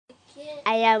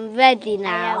I am ready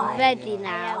now.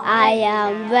 I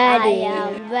am ready.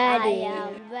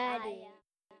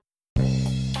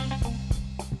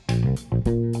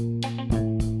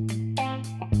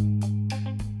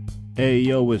 Hey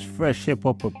yo, it's Fresh Hip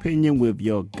Hop Opinion with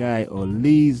your guy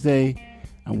Olize,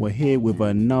 and we're here with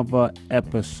another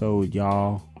episode,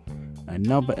 y'all.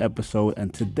 Another episode,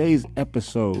 and today's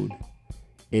episode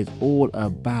is all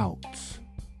about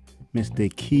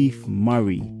Mr. Keith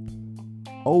Murray,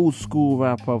 old school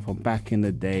rapper from back in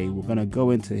the day. We're gonna go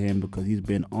into him because he's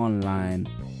been online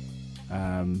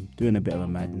doing a bit of a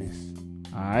madness.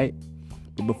 Alright?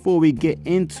 But before we get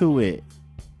into it,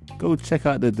 go check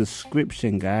out the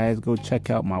description, guys. Go check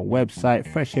out my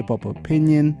website, Fresh Hip Hop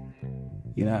Opinion.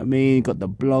 You know what I mean? Got the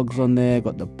blogs on there,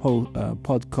 got the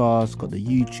podcast, got the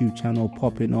YouTube channel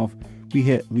popping off. We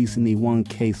hit recently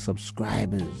 1K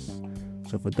subscribers.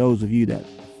 So for those of you that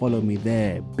follow me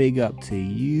there, big up to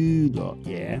you lot,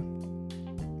 yeah.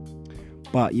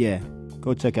 But yeah,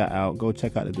 go check it out. Go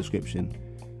check out the description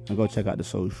and go check out the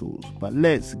socials. But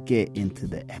let's get into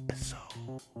the episode.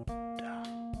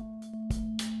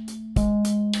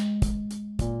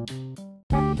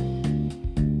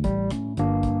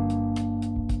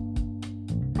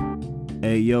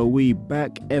 Hey yo, we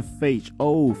back.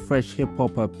 FHO, Fresh Hip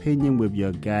Hop Opinion with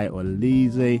your guy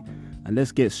Olize, and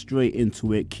let's get straight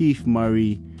into it. Keith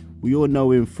Murray, we all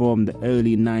know him from the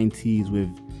early 90s with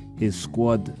his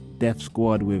squad, Def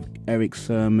Squad, with Eric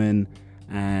Sermon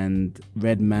and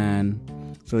Redman.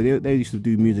 So they used to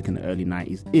do music in the early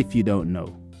 90s. If you don't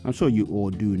know, I'm sure you all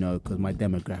do know, because my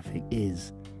demographic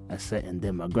is a certain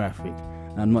demographic.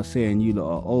 And I'm not saying you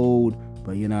lot are old,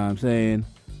 but you know what I'm saying.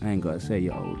 I ain't gotta say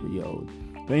you're old, but you're old.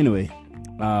 But anyway,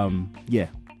 yeah,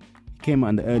 he came out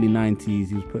in the early 90s.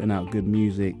 He was putting out good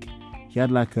music. He had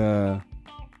like a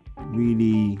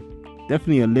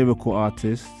definitely a lyrical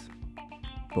artist,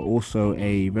 but also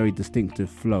a very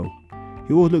distinctive flow.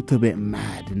 He always looked a bit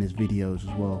mad in his videos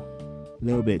as well, a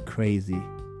little bit crazy.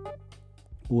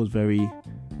 Always very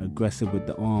aggressive with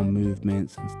the arm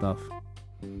movements and stuff.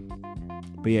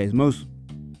 But yeah, his most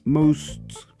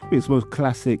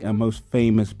classic and most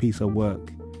famous piece of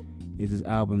work is his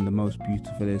album, The Most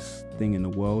Beautifulest Thing in the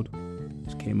World,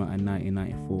 which came out in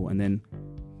 1994, and then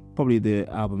probably the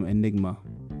album Enigma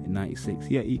in 96.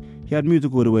 He had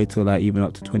music all the way till like even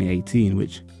up to 2018,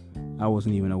 which I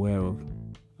wasn't even aware of.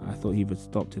 I thought he had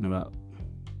stopped in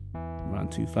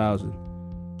around 2000.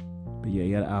 But yeah,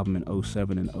 he had an album in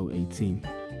 07 and 018.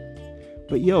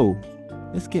 But yo,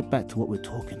 let's get back to what we're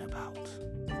talking about,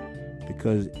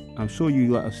 because I'm sure you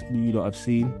lot have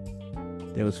seen,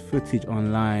 there was footage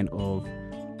online of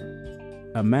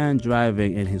a man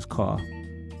driving in his car,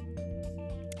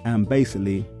 and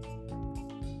basically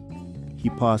he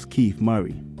passed Keith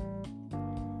Murray.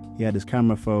 He had his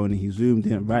camera phone and he zoomed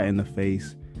in right in the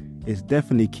face. It's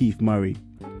definitely Keith Murray,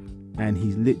 and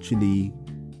he's literally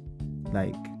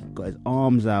like got his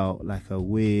arms out like a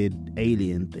weird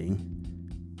alien thing.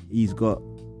 He's got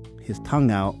his tongue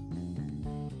out,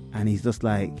 and he's just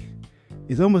like,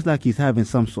 it's almost like he's having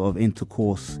some sort of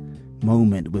intercourse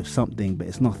moment with something, but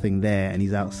it's nothing there, and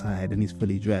he's outside and he's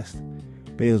fully dressed.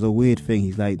 But it was a weird thing.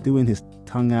 He's like doing his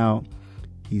tongue out,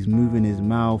 he's moving his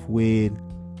mouth weird,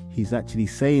 he's actually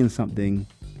saying something,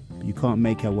 but you can't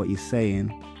make out what he's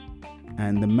saying.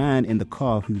 And the man in the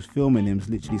car who's filming him is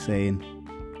literally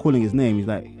calling his name. He's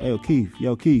like, hey,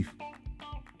 yo Keith.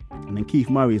 And then Keith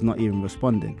Murray is not even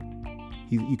responding.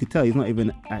 You could tell he's not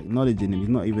even acknowledging him. He's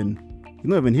not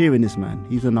even hearing this man.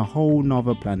 He's on a whole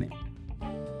nother planet.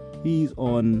 He's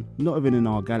not even in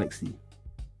our galaxy.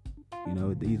 You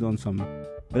know, he's on some.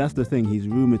 But that's the thing. He's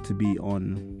rumored to be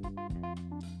on.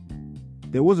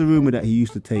 There was a rumor that he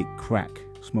used to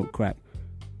smoke crack,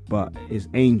 but it's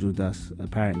angel dust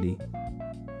apparently.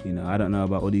 You know, I don't know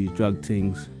about all these drug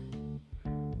things,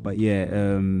 but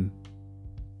yeah,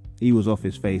 he was off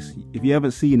his face. If you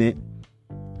haven't seen it,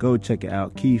 go check it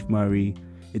out. Keith Murray.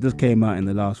 It just came out in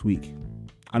the last week.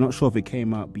 I'm not sure if it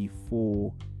came out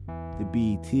before the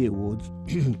BET Awards,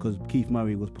 because Keith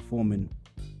Murray was performing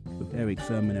with Eric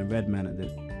Sermon and Redman at the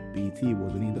BET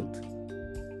Awards, and he looked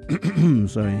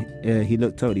he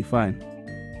looked totally fine.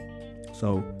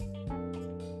 So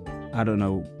I don't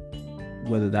know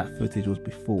whether that footage was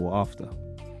before or after.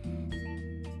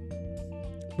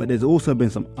 But there's also been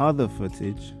some other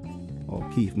footage of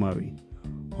Keith Murray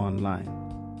online.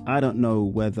 I don't know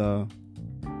whether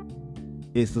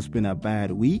it's just been a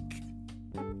bad week,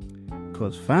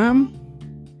 because fam,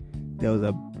 there was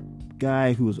a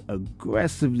guy who was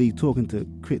aggressively talking to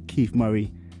Keith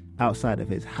Murray outside of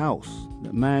his house.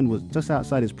 The man was just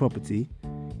outside his property.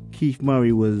 Keith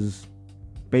Murray was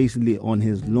basically on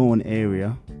his lawn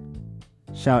area,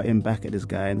 shouting back at this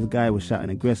guy, and the guy was shouting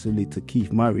aggressively to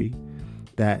Keith Murray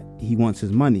that he wants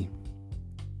his money.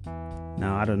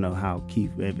 Now, I don't know how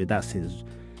Keith, whether that's his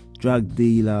drug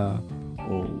dealer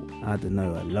or, I don't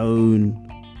know, a loan,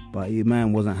 but the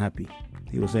man wasn't happy.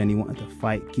 He was saying he wanted to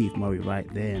fight Keith Murray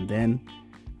right there and then.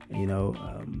 You know,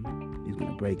 he's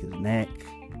going to break his neck.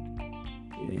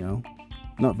 You know,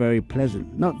 not very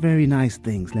pleasant, not very nice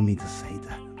things, let me just say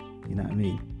that. You know what I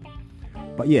mean?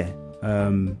 But yeah,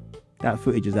 that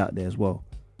footage is out there as well.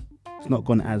 It's not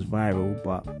gone as viral,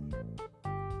 but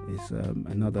it's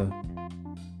another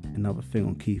thing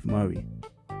on Keith Murray,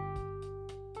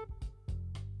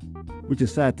 which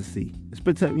is sad to see.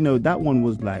 Especially, you know, that one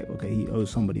was like, okay, he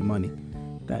owes somebody money.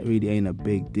 That really ain't a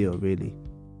big deal, really.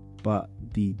 But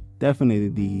definitely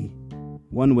the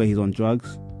one where he's on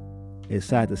drugs, it's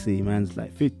sad to see. Man's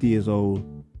like 50 years old,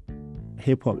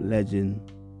 hip-hop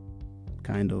legend,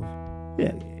 kind of.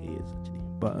 Yeah, he is actually.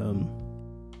 But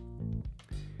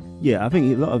yeah, I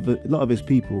think a lot of his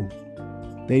people,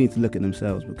 they need to look at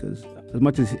themselves, because as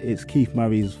much as it's Keith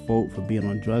Murray's fault for being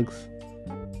on drugs,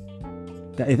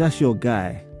 that if that's your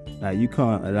guy, like, you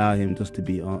can't allow him just to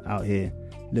be out here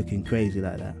looking crazy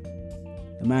like that.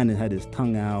 The man had his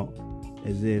tongue out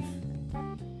as if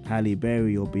Halle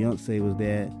Berry or Beyonce was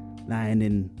there lying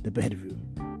in the bedroom.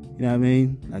 You know what I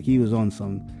mean? Like, he was on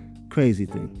some crazy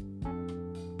thing.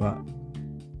 But,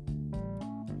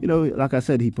 you know, like I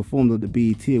said, he performed at the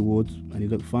BET Awards and he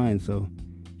looked fine. So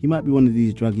he might be one of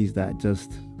these druggies that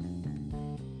just,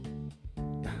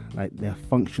 like, they're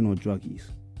functional druggies.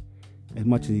 As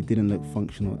much as he didn't look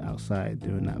functional outside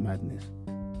during that madness.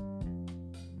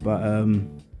 But,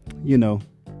 you know,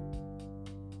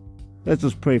 let's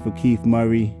just pray for Keith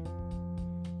Murray.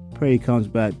 Pray he comes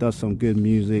back, does some good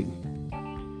music.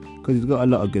 Because he's got a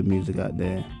lot of good music out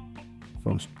there.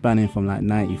 Spanning from like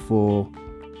 94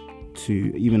 to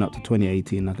even up to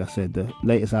 2018. Like I said, the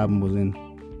latest album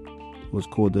was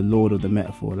called The Lord of the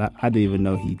Metaphor. Like, I didn't even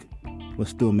know he was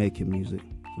still making music.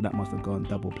 So that must have gone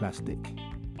double plastic.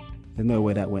 There's no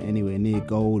way that went anywhere near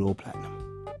gold or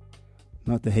platinum.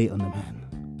 Not to hate on the man.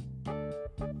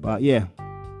 But yeah,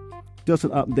 just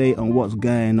an update on what's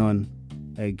going on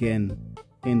again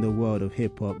in the world of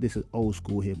hip-hop. This is old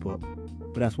school hip-hop.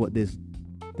 But that's what this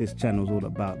channel is all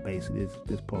about, basically.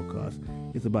 This podcast.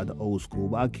 It's about the old school.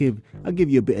 But I'll give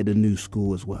you a bit of the new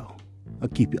school as well. I'll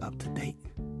keep you up to date.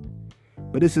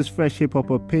 But this is Fresh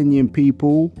Hip-Hop Opinion,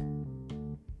 people.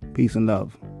 Peace and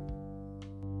love.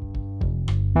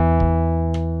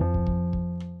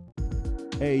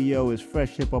 Hey yo, it's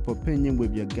Fresh Hip Hop Opinion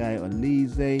with your guy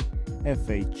Alize,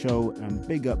 FHO, and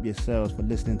big up yourselves for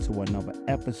listening to another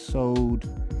episode.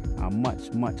 I much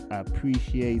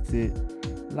appreciate it.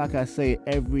 Like I say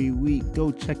every week,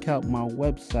 go check out my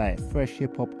website, Fresh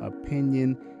Hip Hop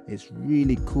Opinion. It's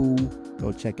really cool.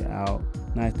 Go check it out.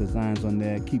 Nice designs on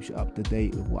there. Keeps you up to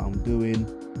date with what I'm doing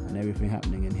and everything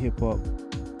happening in hip hop.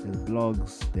 There's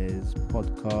blogs, there's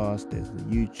podcasts, there's the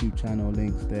YouTube channel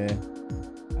links there.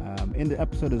 In the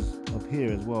episode of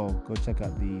here as well, go check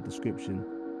out the description.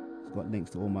 It's got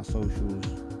links to all my socials.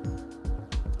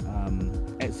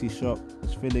 Etsy shop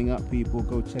is filling up, people.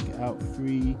 Go check it out.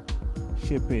 Free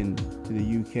shipping to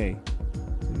the UK.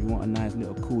 So if you want a nice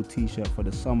little cool t-shirt for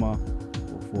the summer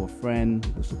or for a friend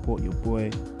to support your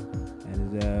boy.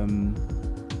 And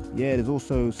there's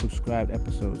also subscribed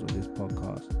episodes of this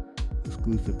podcast.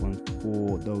 Exclusive ones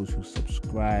for those who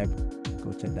subscribe.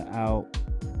 Go check that out.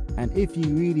 And if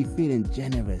you're really feeling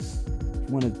generous, if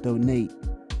you want to donate,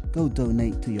 go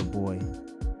donate to your boy.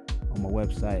 On my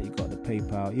website, you got the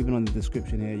PayPal. Even on the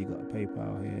description here, you got a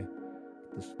PayPal here.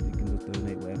 You can just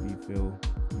donate whatever you feel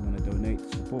you want to donate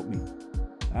to support me.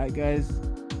 Alright guys,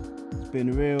 it's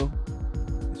been real.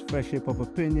 It's Fresh Hip Hop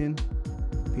Opinion.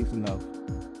 Peace and love.